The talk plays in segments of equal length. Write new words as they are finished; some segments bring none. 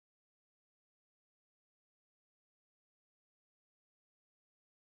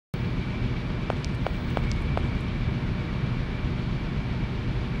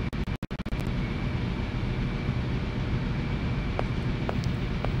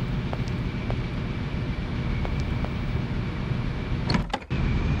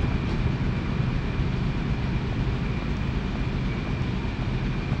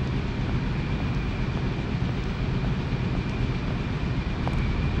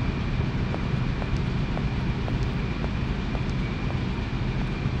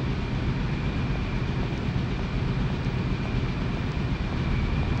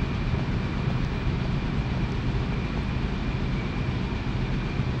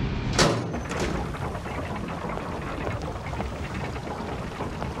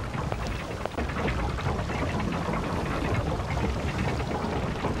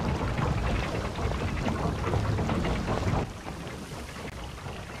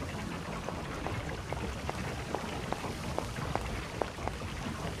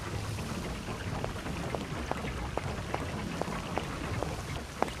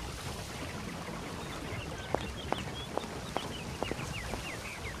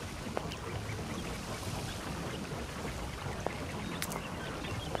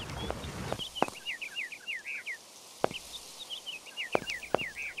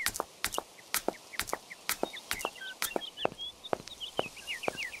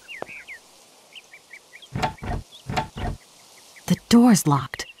The door's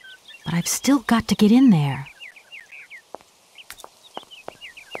locked, but I've still got to get in there.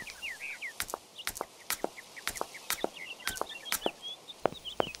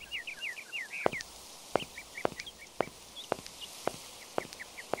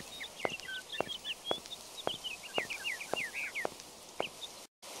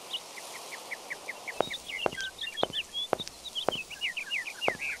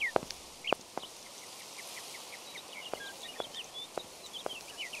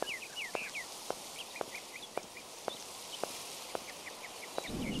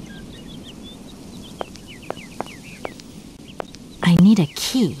 I need a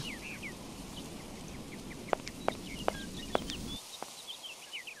key.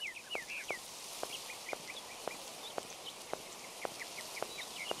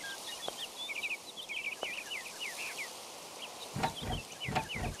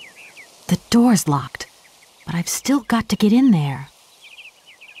 The door's locked, but I've still got to get in there.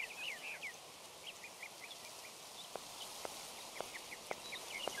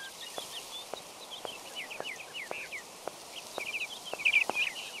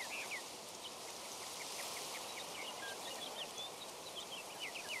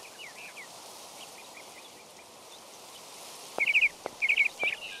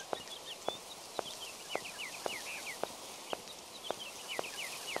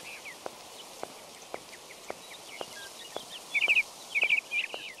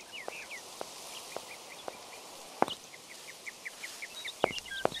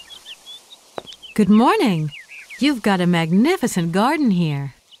 Good morning. You've got a magnificent garden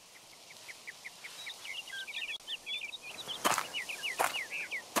here.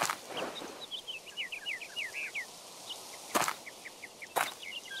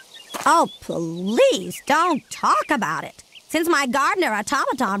 Oh, please don't talk about it. Since my gardener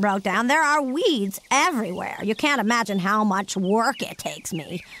automaton broke down, there are weeds everywhere. You can't imagine how much work it takes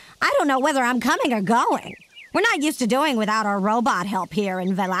me. I don't know whether I'm coming or going. We're not used to doing without our robot help here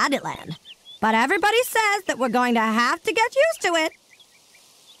in Veladiland. But everybody says that we're going to have to get used to it.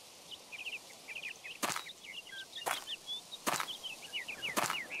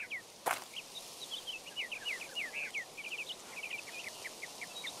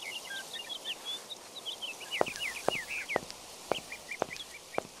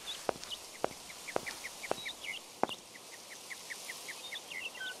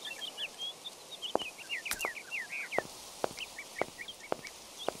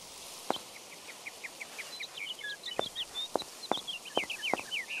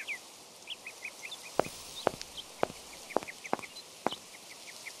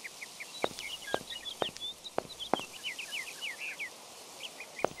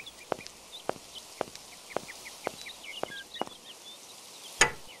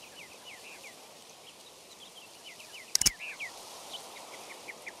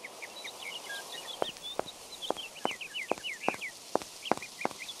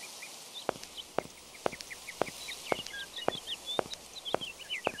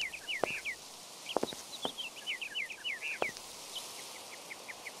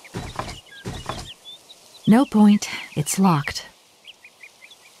 No point. It's locked.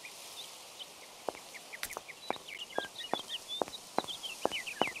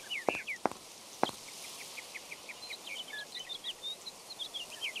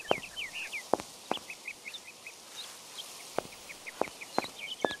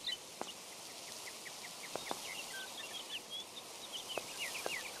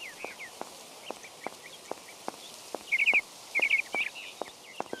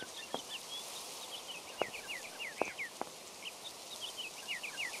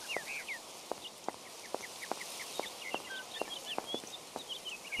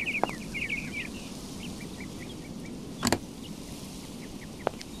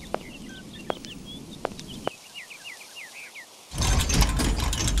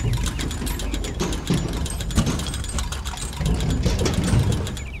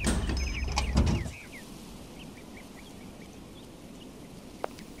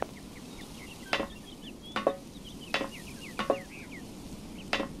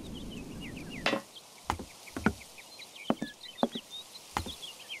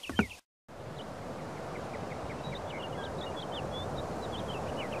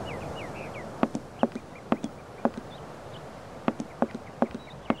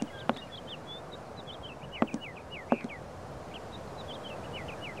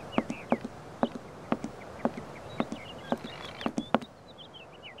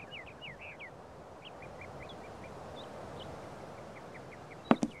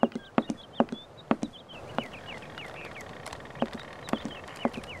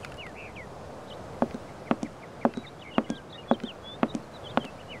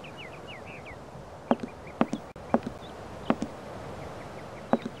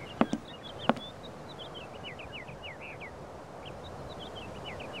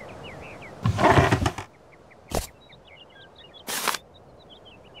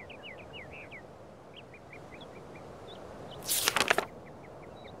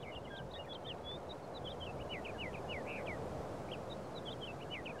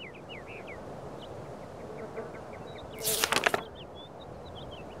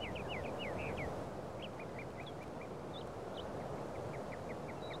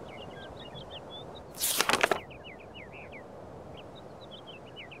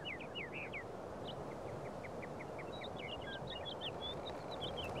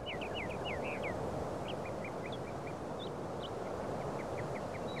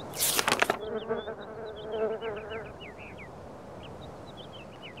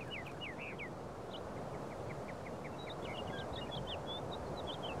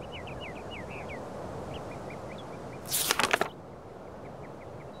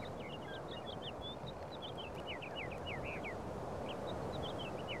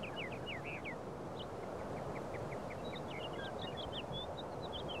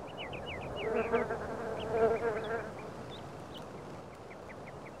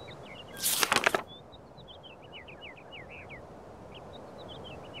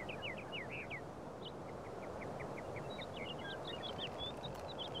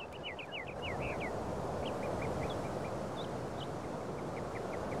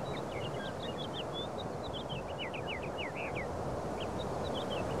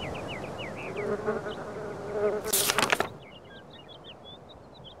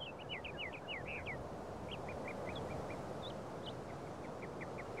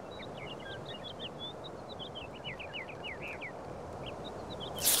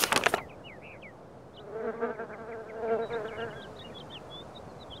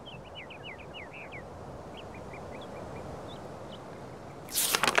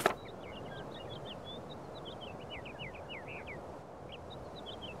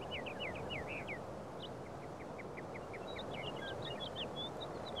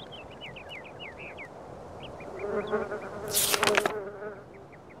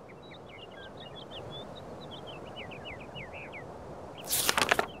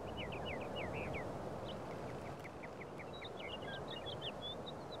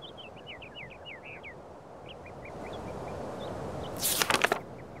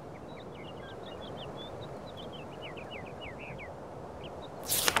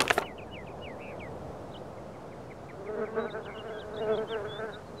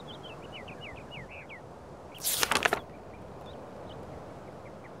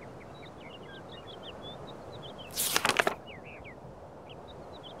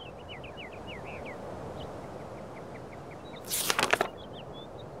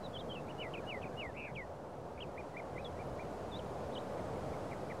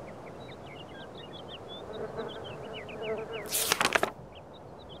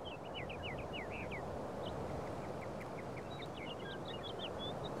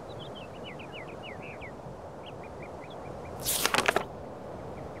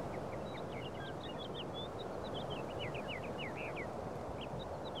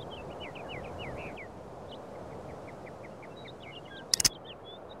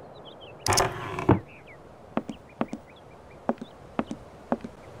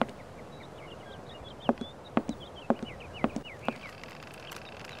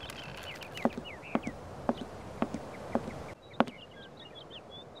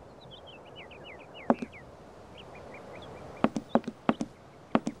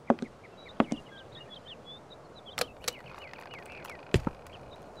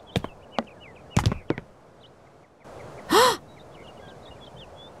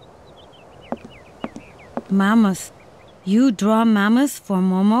 Mammoth. You draw mammoth for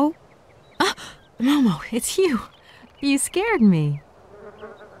Momo? Ah, Momo, it's you. You scared me.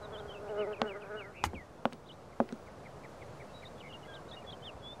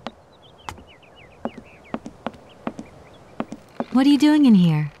 What are you doing in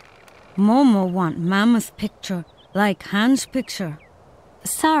here? Momo want mammoth picture, like Hans' picture.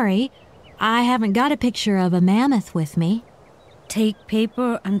 Sorry, I haven't got a picture of a mammoth with me. Take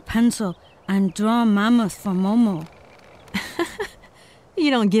paper and pencil and draw mammoth for Momo. You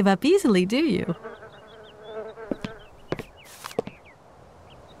don't give up easily, do you?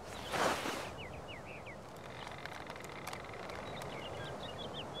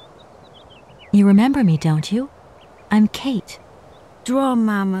 You remember me, don't you? I'm Kate. Draw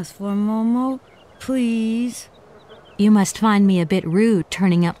mammoth for Momo, please. You must find me a bit rude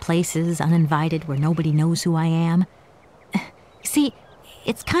turning up places uninvited where nobody knows who I am. See,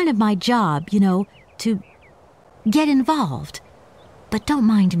 it's kind of my job, you know, to get involved. But don't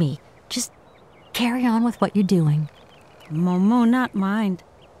mind me. Just carry on with what you're doing. Momo not mind.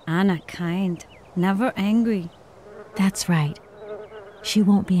 Anna kind, never angry. That's right. She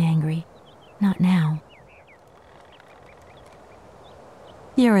won't be angry. Not now.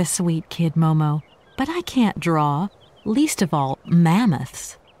 You're a sweet kid, Momo, but I can't draw, least of all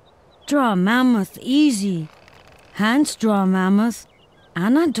mammoths. Draw mammoth easy. Hans draw mammoth.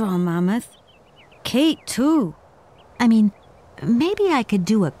 Anna draw mammoth. Kate too. I mean, maybe I could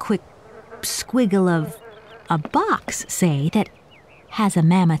do a quick squiggle of a box, say, that has a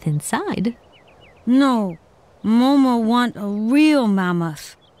mammoth inside. No, Momo want a real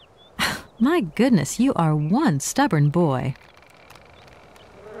mammoth. My goodness, you are one stubborn boy.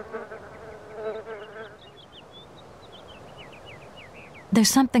 There's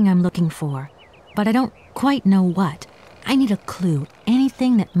something I'm looking for, but I don't quite know what. I need a clue,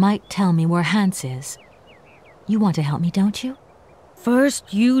 anything that might tell me where Hans is. You want to help me, don't you?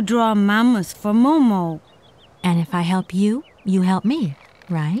 First, you draw mammoth for Momo. And if I help you, you help me,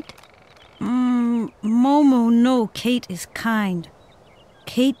 right? Momo know Kate is kind.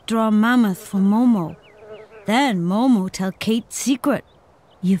 Kate draw mammoth for Momo. Then Momo tell Kate secret.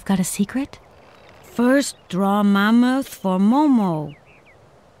 You've got a secret? First, draw mammoth for Momo.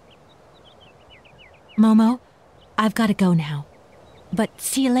 Momo, I've got to go now. But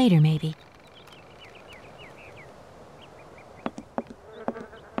see you later, maybe.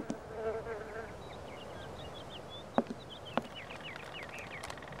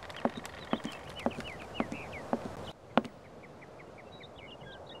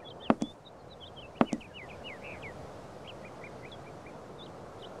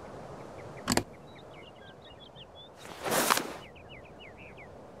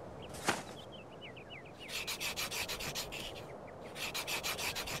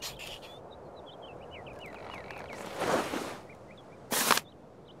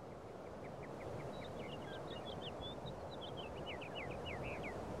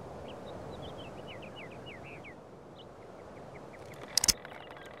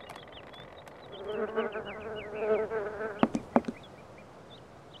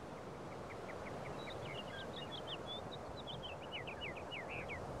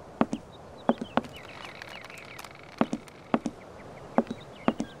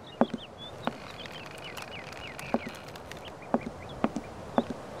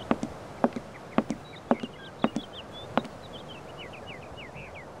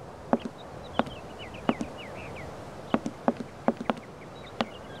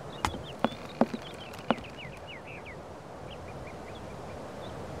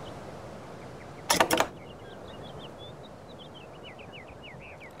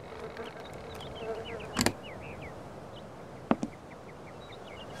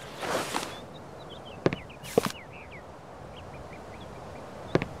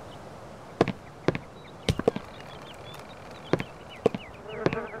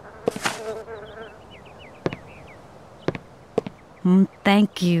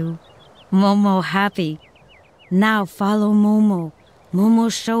 Thank you. Momo happy. Now follow Momo.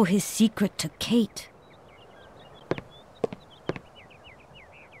 Momo show his secret to Kate.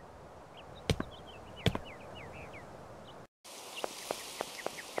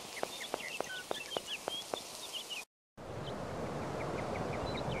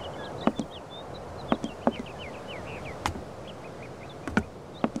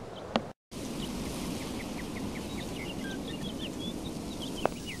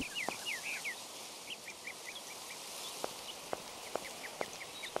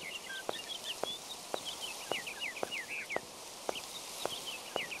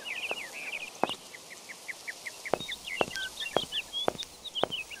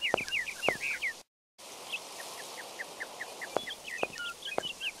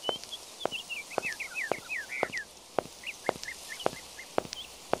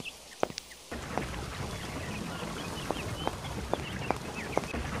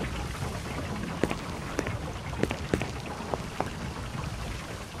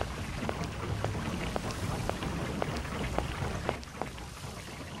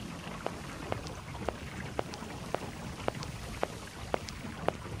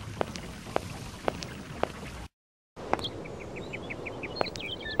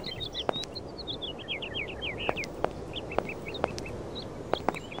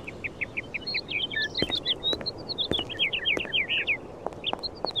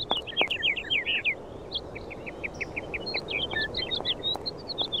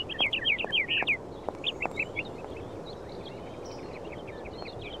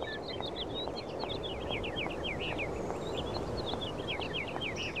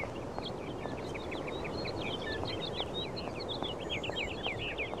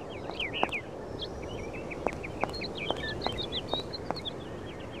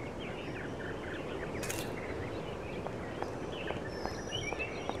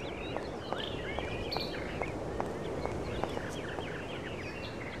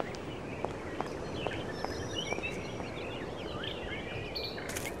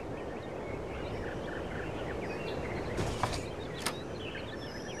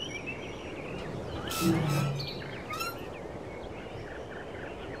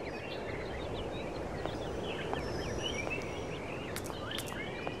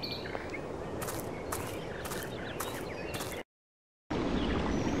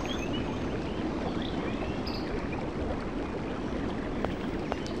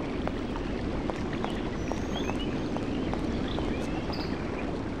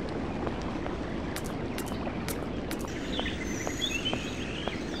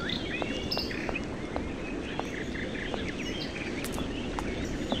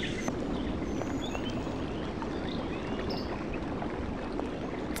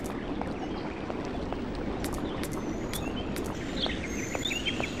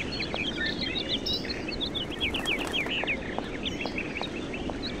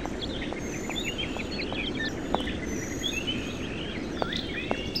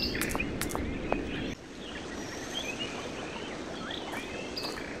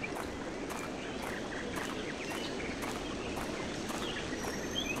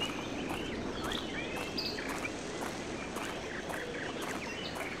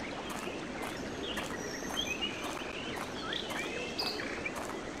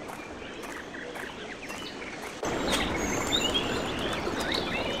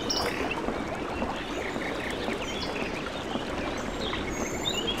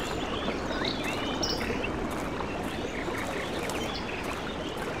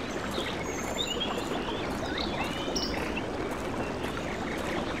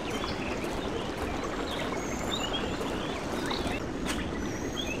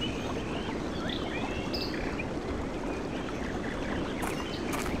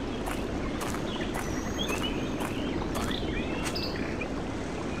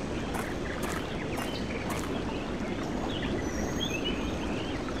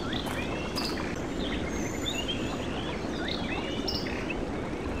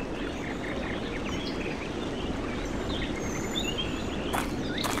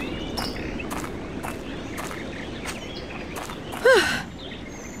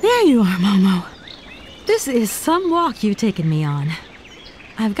 There you are, Momo. This is some walk you've taken me on.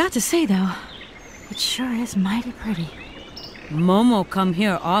 I've got to say, though, it sure is mighty pretty. Momo come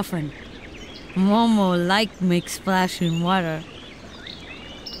here often. Momo like make splash in water.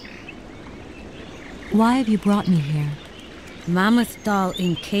 Why have you brought me here? Mammoth doll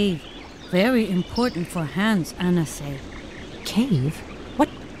in cave. Very important for Hans, Anna say. Cave? What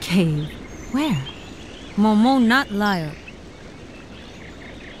cave? Where? Momo not liar.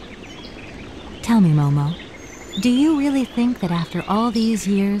 Tell me, Momo. Do you really think that after all these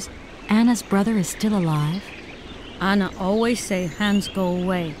years, Anna's brother is still alive? Anna always say hands go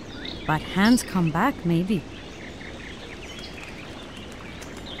away, but hands come back maybe.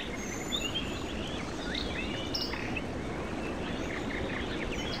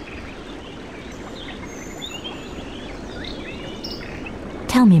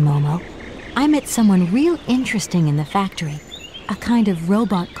 Tell me, Momo, I met someone real interesting in the factory, a kind of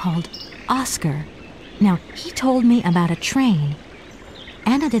robot called Oscar. Now, he told me about a train.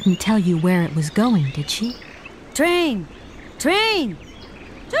 Anna didn't tell you where it was going, did she? Train! Train!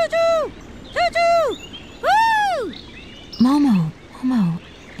 Choo-choo! Choo-choo! Woo! Momo,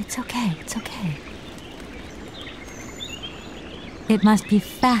 it's okay. It must be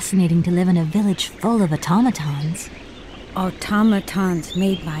fascinating to live in a village full of automatons. Automatons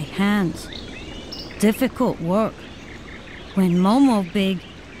made by hands. Difficult work. When Momo big,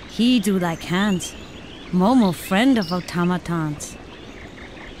 he do like hands. Momo friend of automatons.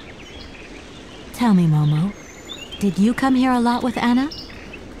 Tell me, Momo, did you come here a lot with Anna?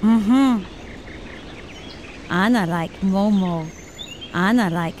 Mm-hmm. Anna like Momo. Anna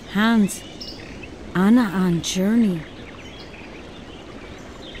like hands. Anna on journey.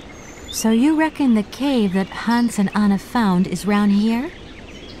 So you reckon the cave that Hans and Anna found is round here?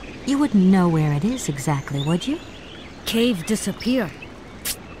 You wouldn't know where it is exactly, would you? Cave disappear.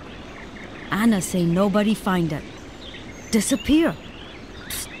 Anna say nobody find it. Disappear.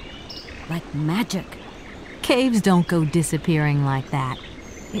 Like magic. Caves don't go disappearing like that.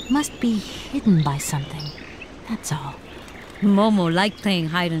 It must be hidden by something. That's all. Momo like playing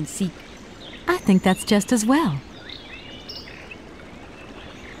hide and seek. I think that's just as well.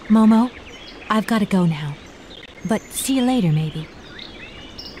 Momo, I've got to go now. But see you later, maybe.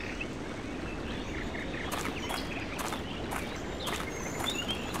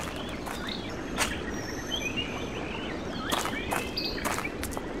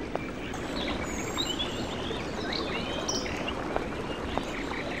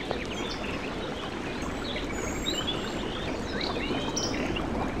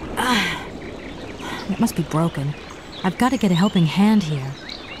 It must be broken. I've got to get a helping hand here.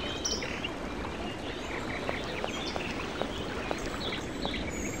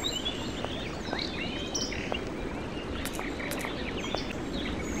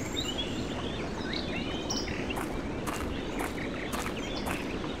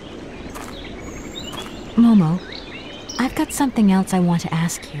 Momo, I've got something else I want to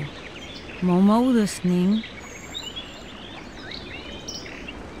ask you. Momo listening.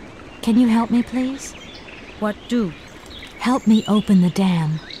 Can you help me, please? What do? Help me open the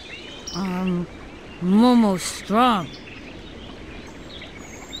dam. Momo strong.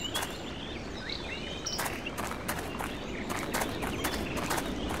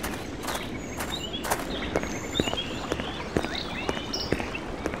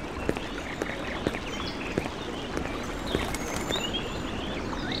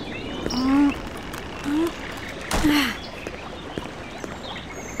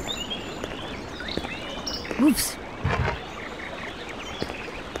 Oops.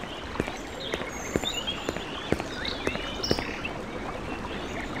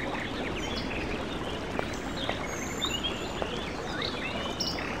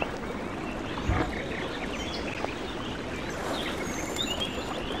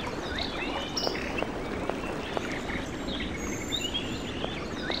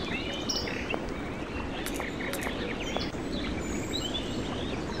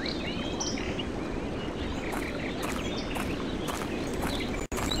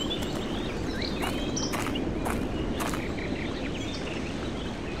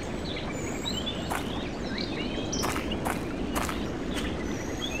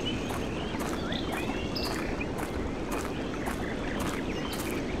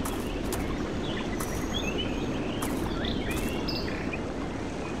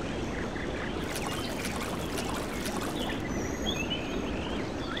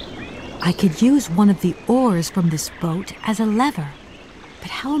 I could use one of the oars from this boat as a lever, but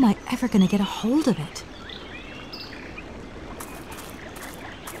how am I ever going to get a hold of it?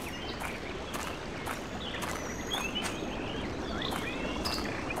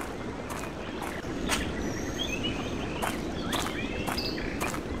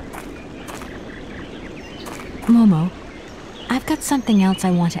 Momo, I've got something else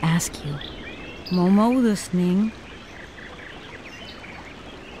I want to ask you. Momo listening.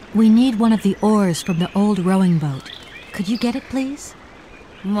 We need one of the oars from the old rowing boat. Could you get it, please?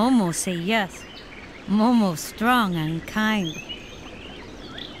 Momo say yes. Momo strong and kind.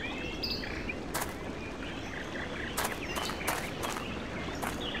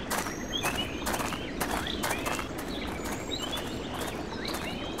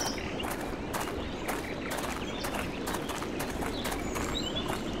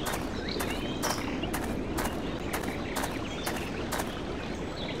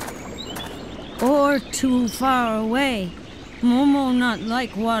 Or too far away. Momo not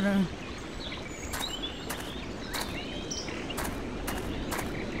like water.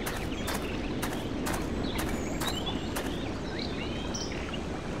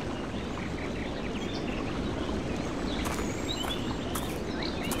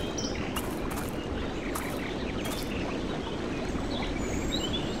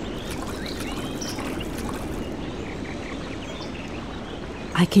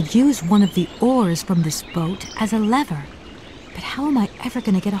 I could use one of the oars from this boat as a lever, but how am I ever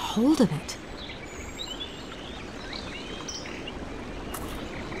going to get a hold of it?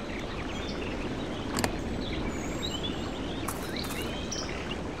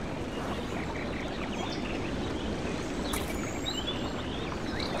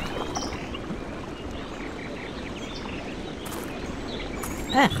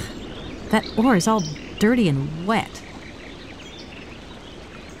 Ugh, that oar is all dirty and wet.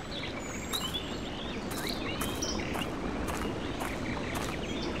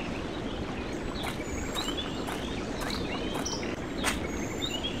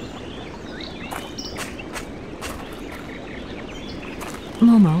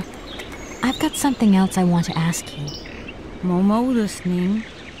 Momo, I've got something else I want to ask you. Momo listening.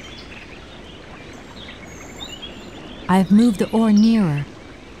 I've moved the oar nearer.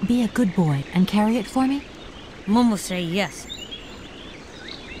 Be a good boy and carry it for me? Momo say yes.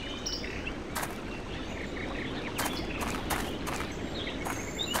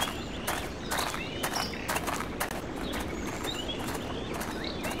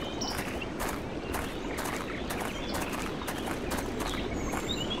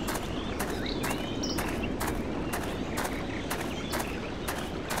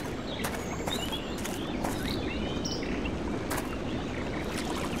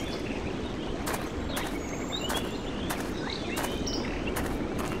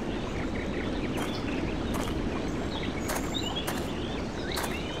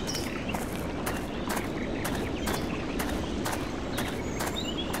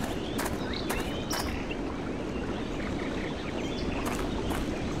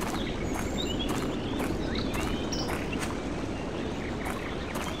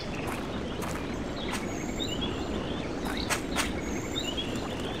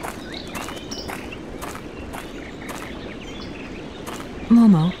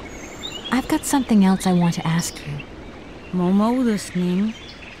 Momo, I've got something else I want to ask you. Momo listening.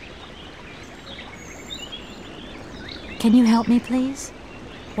 Can you help me, please?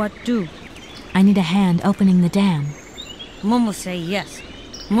 What do? I need a hand opening the dam. Momo say yes.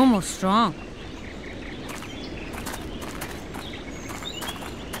 Momo strong.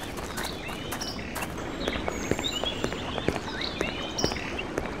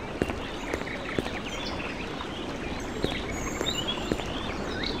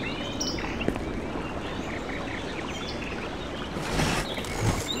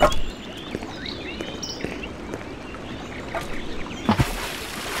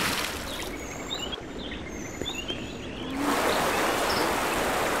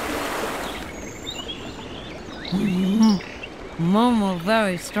 Momo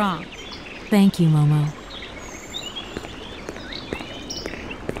very strong. Thank you, Momo.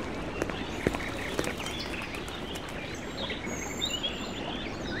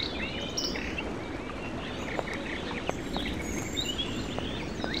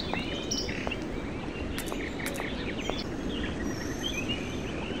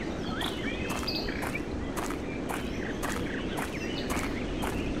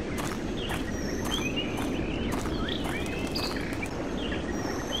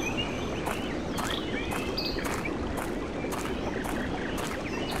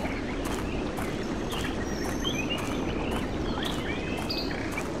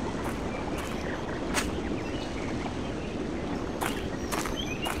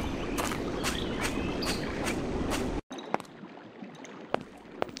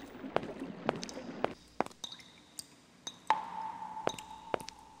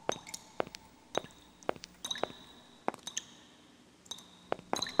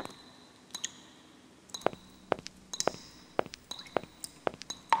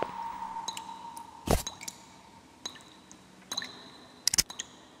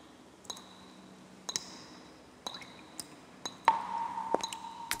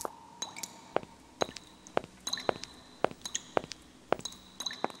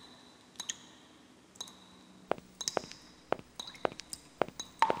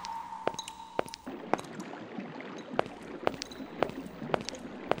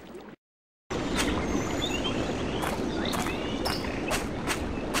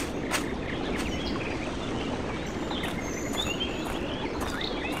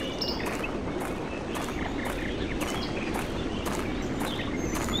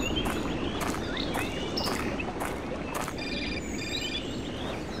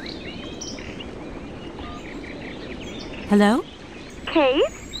 Hello? Kate?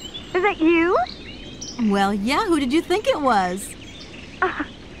 Is that you? Well, yeah, who did you think it was?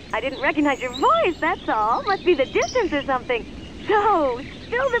 I didn't recognize your voice, that's all. Must be the distance or something. So,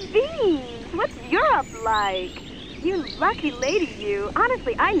 spill the beans. What's Europe like? You lucky lady, you.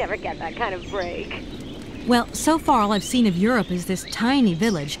 Honestly, I never get that kind of break. Well, so far all I've seen of Europe is this tiny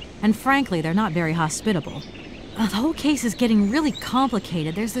village, and frankly, they're not very hospitable. The whole case is getting really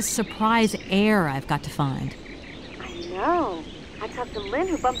complicated. There's this surprise heir I've got to find. I know. I talked to Lynn,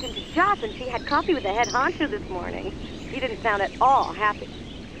 who bumped into Joss, and she had coffee with the head honcho this morning. He didn't sound at all happy.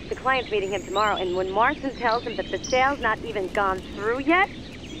 The client's meeting him tomorrow, and when Marston tells him that the sale's not even gone through yet,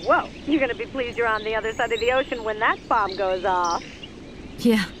 whoa, you're gonna be pleased you're on the other side of the ocean when that bomb goes off.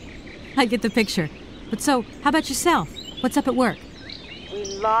 Yeah, I get the picture. But so, how about yourself? What's up at work? We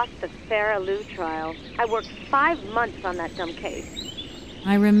lost the Sarah Lou trial. I worked 5 months on that dumb case.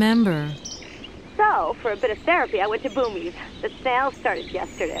 I remember. So, for a bit of therapy, I went to Boomy's. The sale started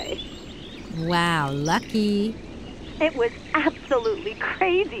yesterday. Wow, lucky. It was absolutely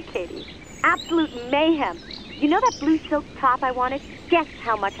crazy, Katie. Absolute mayhem. You know that blue silk top I wanted? Guess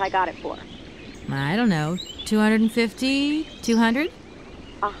how much I got it for? I don't know, 250, 200?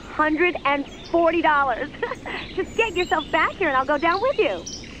 $140. Just get yourself back here and I'll go down with you.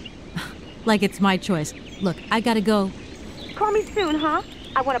 Like it's my choice. Look, I gotta go. Call me soon, huh?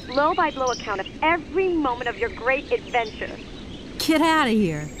 I want a blow-by-blow account of every moment of your great adventure. Get out of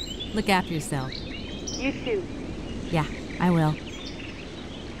here. Look after yourself. You too. Yeah, I will.